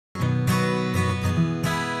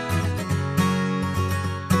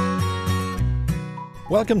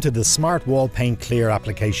Welcome to the Smart Wall Paint Clear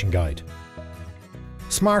application guide.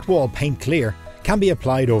 Smart Wall Paint Clear can be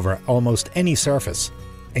applied over almost any surface,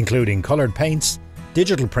 including coloured paints,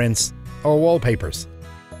 digital prints or wallpapers.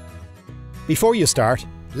 Before you start,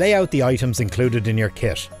 lay out the items included in your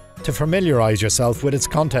kit to familiarise yourself with its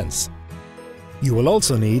contents. You will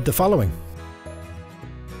also need the following: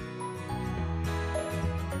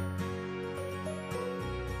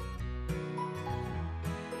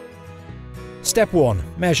 Step 1.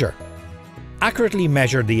 Measure. Accurately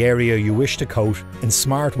measure the area you wish to coat in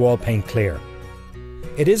Smart Wall Paint Clear.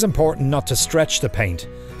 It is important not to stretch the paint,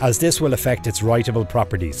 as this will affect its writable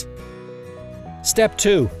properties. Step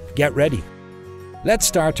 2. Get ready. Let's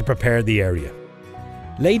start to prepare the area.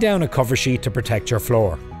 Lay down a cover sheet to protect your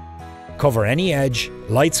floor. Cover any edge,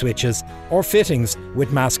 light switches or fittings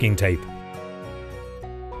with masking tape.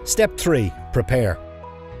 Step 3. Prepare.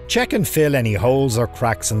 Check and fill any holes or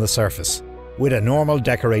cracks in the surface with a normal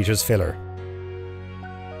decorator's filler.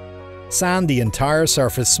 Sand the entire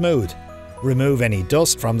surface smooth. Remove any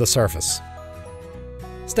dust from the surface.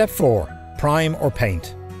 Step 4. Prime or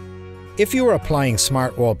paint. If you are applying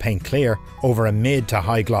Smart Wall Paint Clear over a mid to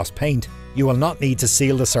high gloss paint, you will not need to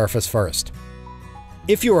seal the surface first.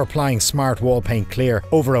 If you are applying Smart Wall Paint Clear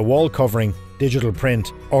over a wall covering, digital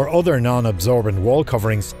print or other non-absorbent wall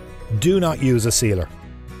coverings, do not use a sealer.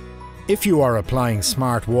 If you are applying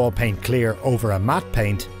Smart Wall Paint Clear over a matte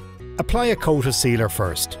paint, apply a coat of sealer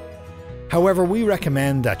first. However, we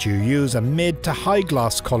recommend that you use a mid to high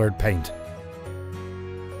gloss coloured paint.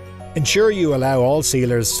 Ensure you allow all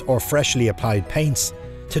sealers or freshly applied paints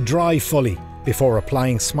to dry fully before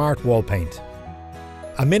applying Smart Wall Paint.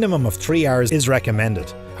 A minimum of 3 hours is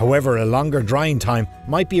recommended, however a longer drying time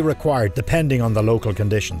might be required depending on the local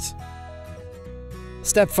conditions.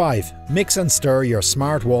 Step 5. Mix and stir your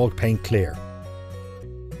Smart Wall Paint Clear.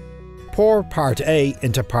 Pour part A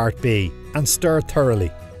into part B and stir thoroughly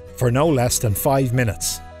for no less than 5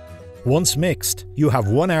 minutes. Once mixed, you have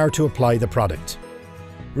 1 hour to apply the product.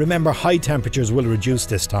 Remember, high temperatures will reduce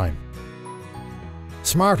this time.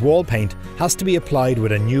 Smart Wall Paint has to be applied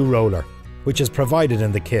with a new roller, which is provided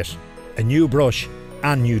in the kit, a new brush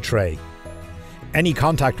and new tray. Any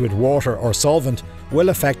contact with water or solvent will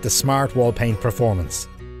affect the Smart Wall Paint performance.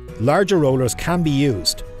 Larger rollers can be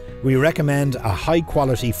used. We recommend a high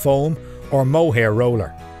quality foam or mohair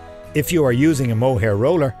roller. If you are using a mohair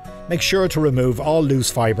roller, make sure to remove all loose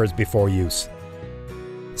fibres before use.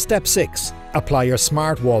 Step 6. Apply your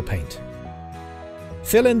Smart Wall Paint.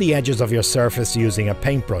 Fill in the edges of your surface using a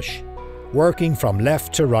paintbrush, working from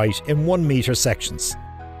left to right in 1 metre sections.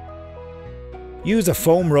 Use a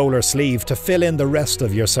foam roller sleeve to fill in the rest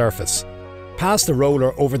of your surface. Pass the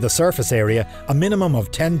roller over the surface area a minimum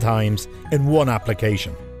of 10 times in one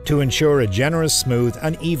application to ensure a generous, smooth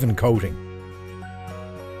and even coating.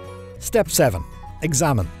 Step 7.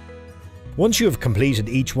 Examine. Once you have completed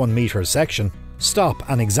each 1 metre section, stop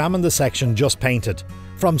and examine the section just painted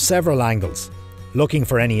from several angles, looking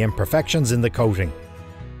for any imperfections in the coating.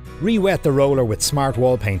 Re-wet the roller with Smart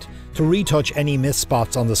Wall Paint to retouch any missed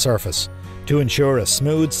spots on the surface to ensure a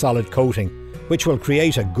smooth, solid coating, which will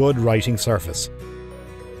create a good writing surface.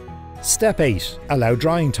 Step 8. Allow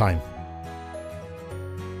drying time.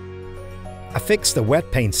 Affix the wet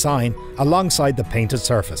paint sign alongside the painted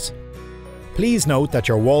surface. Please note that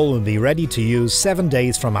your wall will be ready to use 7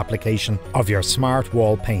 days from application of your Smart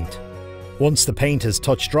Wall Paint. Once the paint is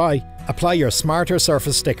touch dry, apply your Smarter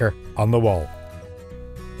Surface sticker on the wall.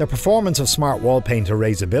 The performance of Smart Wall Paint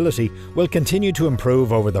erasability will continue to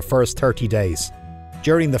improve over the first 30 days.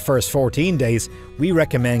 During the first 14 days, we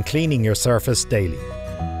recommend cleaning your surface daily.